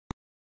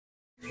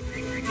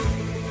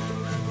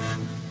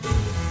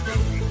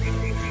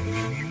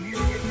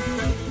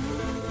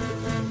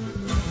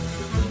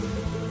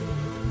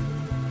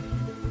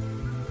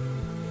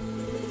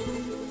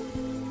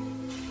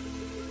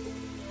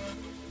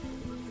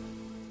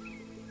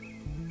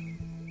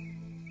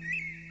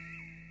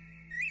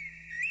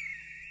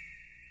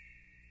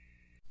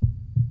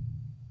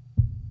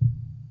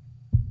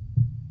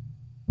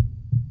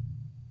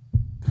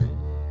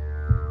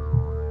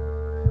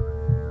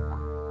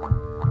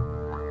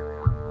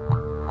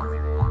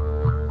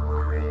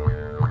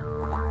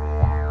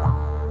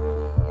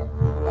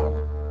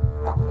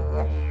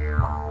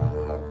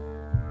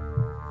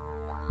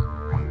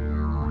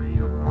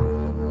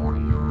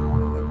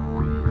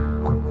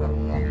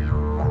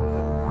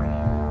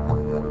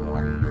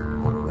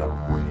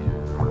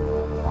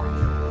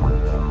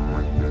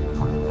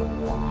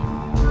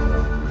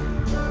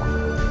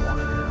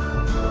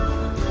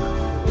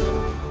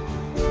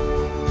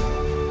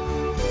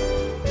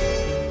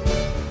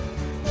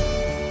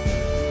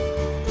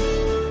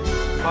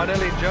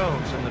Parnelli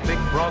Jones in the big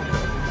Bronco.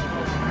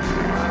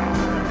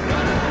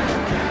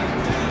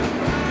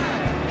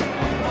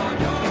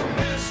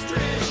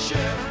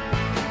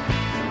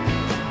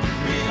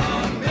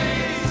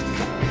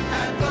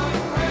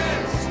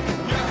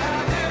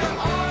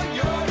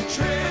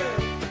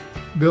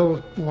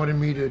 Bill wanted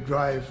me to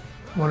drive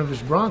one of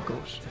his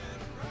Broncos.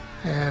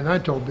 And I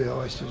told Bill,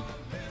 I said,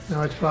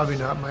 no, it's probably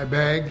not my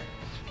bag.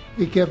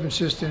 He kept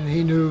insisting,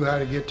 he knew how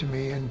to get to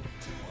me. And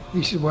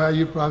he said, well,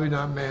 you're probably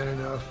not man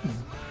enough. And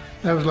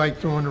that was like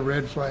throwing a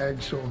red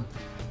flag. So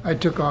I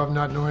took off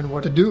not knowing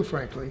what to do,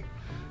 frankly.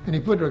 And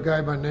he put a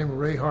guy by the name of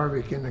Ray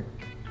Harvick in the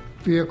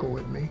vehicle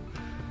with me.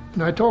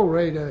 And I told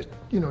Ray to,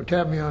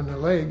 tap me on the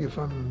leg if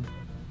I'm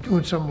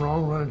doing something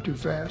wrong, running too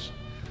fast.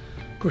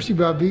 Of course, he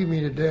about beat me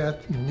to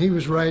death, and he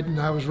was right and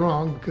I was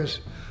wrong because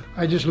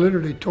I just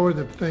literally tore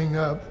the thing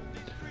up.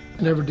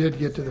 I never did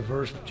get to the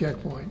first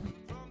checkpoint.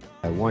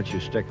 Once you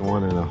stick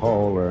one in a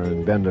hole or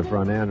bend the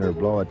front end or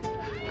blow a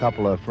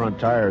couple of front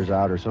tires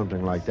out or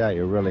something like that,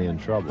 you're really in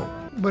trouble.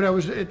 But I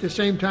was at the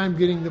same time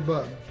getting the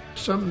bug,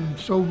 something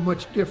so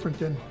much different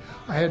than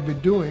I had been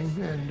doing,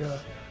 and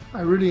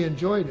I really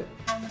enjoyed it.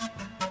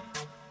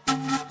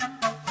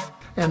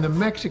 And the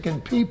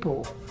Mexican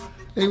people,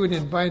 they would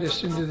invite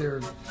us into their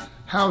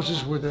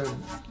houses with a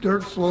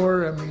dirt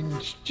floor, I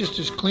mean, just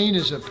as clean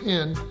as a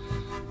pin.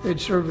 They'd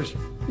serve us,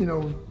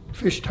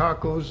 fish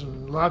tacos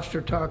and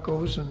lobster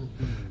tacos, and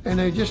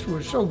they just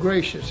were so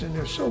gracious and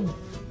they're so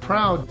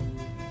proud.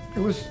 It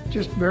was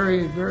just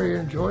very, very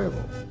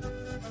enjoyable.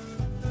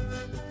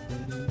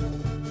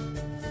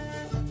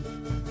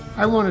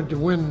 I wanted to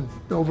win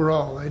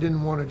overall. I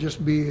didn't want to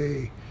just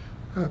be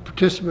a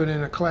participant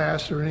in a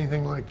class or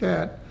anything like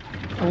that.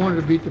 I wanted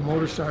to beat the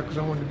motorcycles.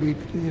 I wanted to beat,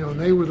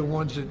 they were the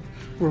ones that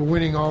were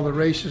winning all the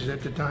races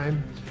at the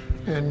time,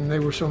 and they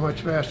were so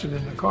much faster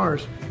than the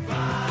cars.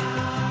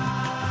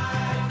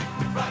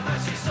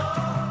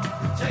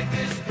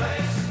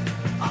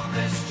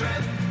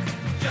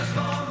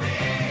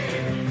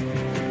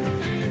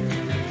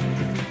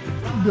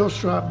 Bill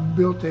Straub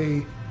built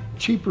a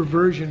cheaper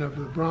version of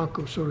the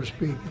Bronco, so to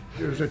speak.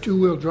 It was a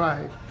two-wheel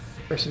drive.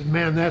 I said,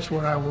 man, that's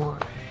what I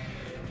want.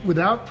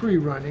 Without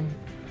pre-running,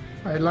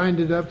 I lined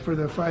it up for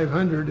the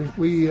 500, and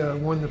we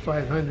won the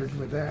 500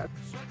 with that.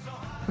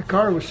 The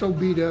car was so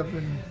beat up,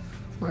 and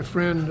my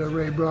friend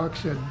Ray Brock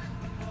said,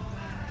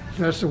 if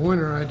that's the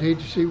winner, I'd hate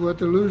to see what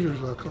the losers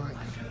look like.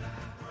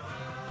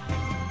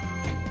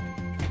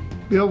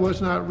 Bill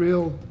was not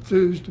real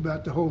enthused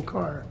about the whole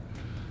car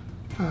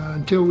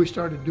until we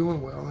started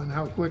doing well and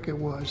how quick it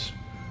was.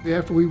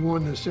 After we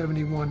won the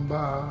 71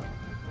 Baja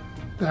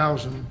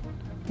 1000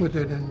 with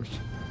it and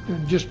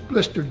just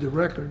blistered the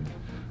record,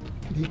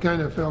 he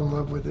kind of fell in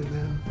love with it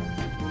then.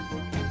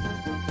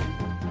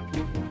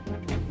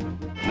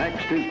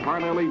 Next is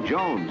Parnelli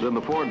Jones in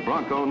the Ford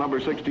Bronco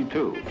number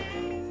 62.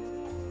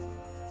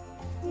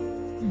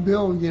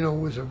 Bill,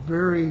 was a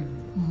very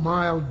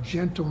mild,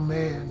 gentle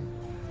man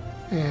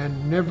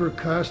and never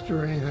cussed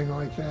or anything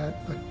like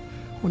that. But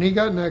when he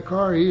got in that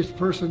car, his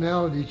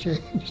personality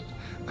changed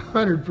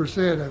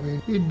 100%. I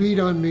mean, he'd beat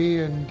on me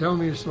and tell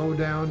me to slow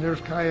down.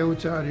 There's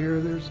coyotes out here.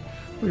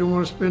 We don't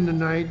want to spend the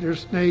night.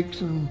 There's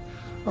snakes and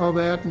all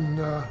that.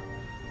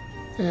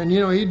 And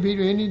he'd beat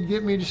me and he'd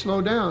get me to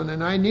slow down.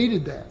 And I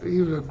needed that.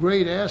 He was a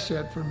great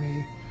asset for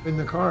me in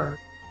the car.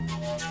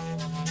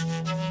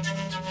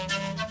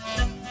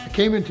 I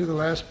came into the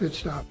last pit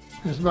stop.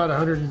 It was about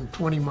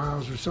 120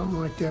 miles or something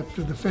like that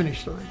to the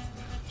finish line.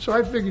 So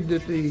I figured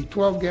that the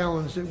 12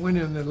 gallons that went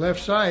in the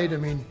left side, I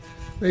mean,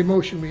 they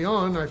motioned me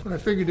on. I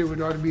figured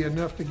it ought to be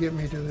enough to get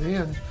me to the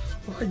end.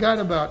 Well, I got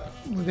about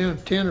within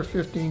 10 or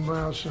 15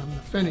 miles from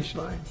the finish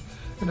line.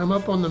 And I'm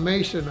up on the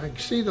mesa and I can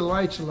see the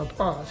lights of La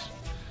Paz.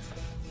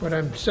 But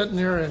I'm sitting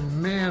there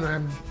and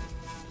man,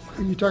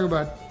 you talk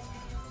about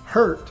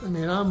hurt. I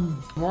mean,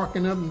 I'm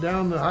walking up and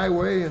down the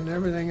highway and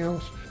everything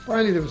else.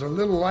 Finally, there was a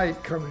little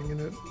light coming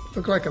and it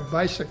looked like a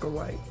bicycle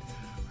light.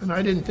 And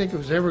I didn't think it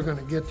was ever going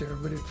to get there,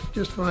 but it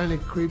just finally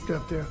creeped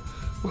up there.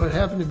 Well, it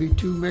happened to be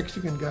two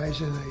Mexican guys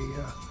in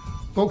a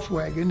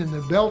Volkswagen, and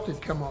the belt had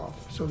come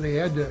off, so they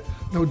had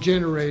no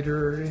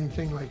generator or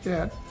anything like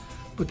that.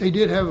 But they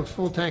did have a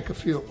full tank of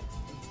fuel.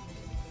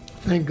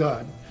 Thank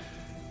God.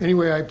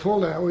 Anyway, I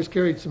always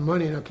carried some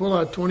money, and I pulled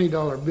out a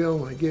 $20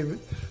 bill and I gave it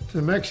to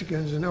the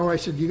Mexicans. And I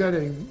said, you got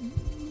a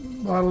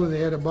bottle? And they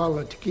had a bottle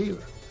of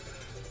tequila.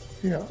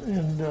 Yeah,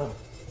 and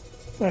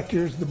back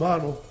here's the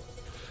bottle.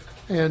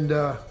 And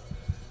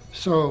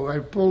so I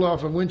pulled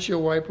off a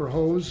windshield wiper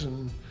hose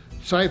and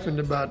siphoned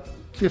about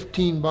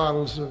 15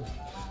 bottles of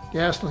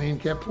gasoline,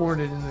 kept pouring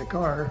it in the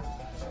car.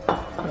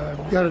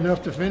 Got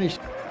enough to finish.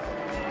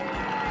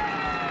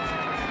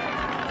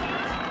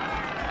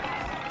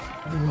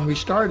 When we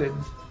started,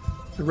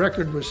 the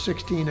record was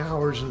 16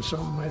 hours and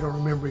something. I don't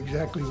remember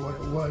exactly what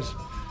it was.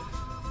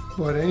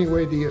 But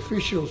anyway, the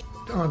officials,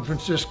 Don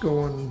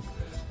Francisco and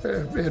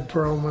Ed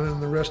Perlman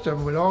and the rest of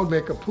them would all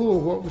make a pool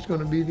of what was going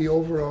to be the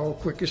overall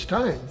quickest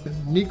time.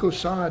 And Nico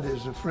Saad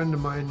is a friend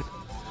of mine,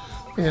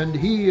 and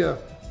he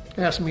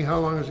asked me how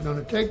long it was going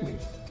to take me.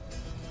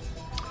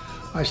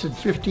 I said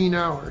 15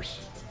 hours.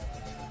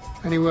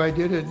 Anyway, I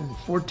did it in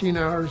 14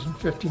 hours and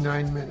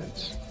 59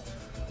 minutes.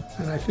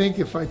 And I think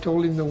if I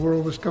told him the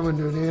world was coming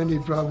to an end,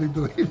 he'd probably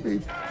believe me.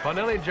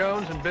 Parnelli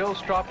Jones and Bill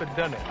Strop had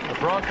done it. The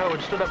Bronco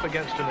had stood up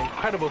against an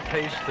incredible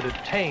pace that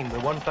had tamed the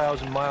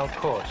 1,000-mile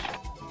course.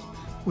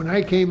 When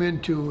I came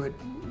into it,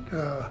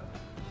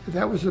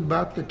 that was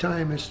about the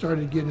time it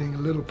started getting a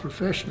little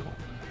professional.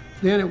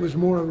 Then it was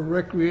more of a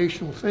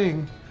recreational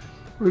thing,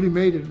 really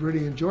made it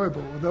really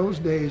enjoyable. Well, those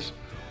days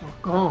are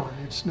gone.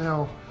 It's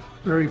now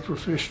very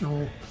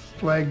professional,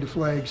 flag to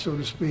flag, so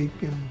to speak.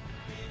 And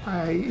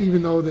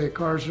even though the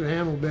cars are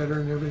handled better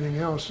and everything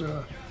else,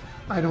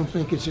 I don't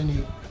think it's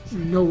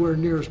nowhere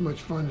near as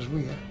much fun as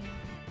we had.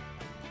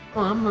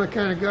 Well, I'm the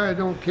kind of guy that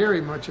don't carry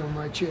much on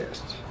my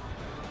chest.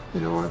 You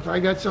know, if I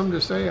got something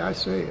to say, I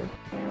say it.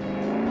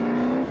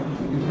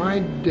 In my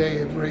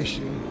day of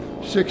racing,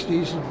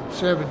 60s and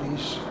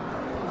 70s,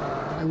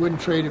 I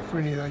wouldn't trade it for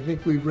anything. I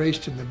think we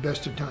raced in the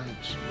best of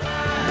times.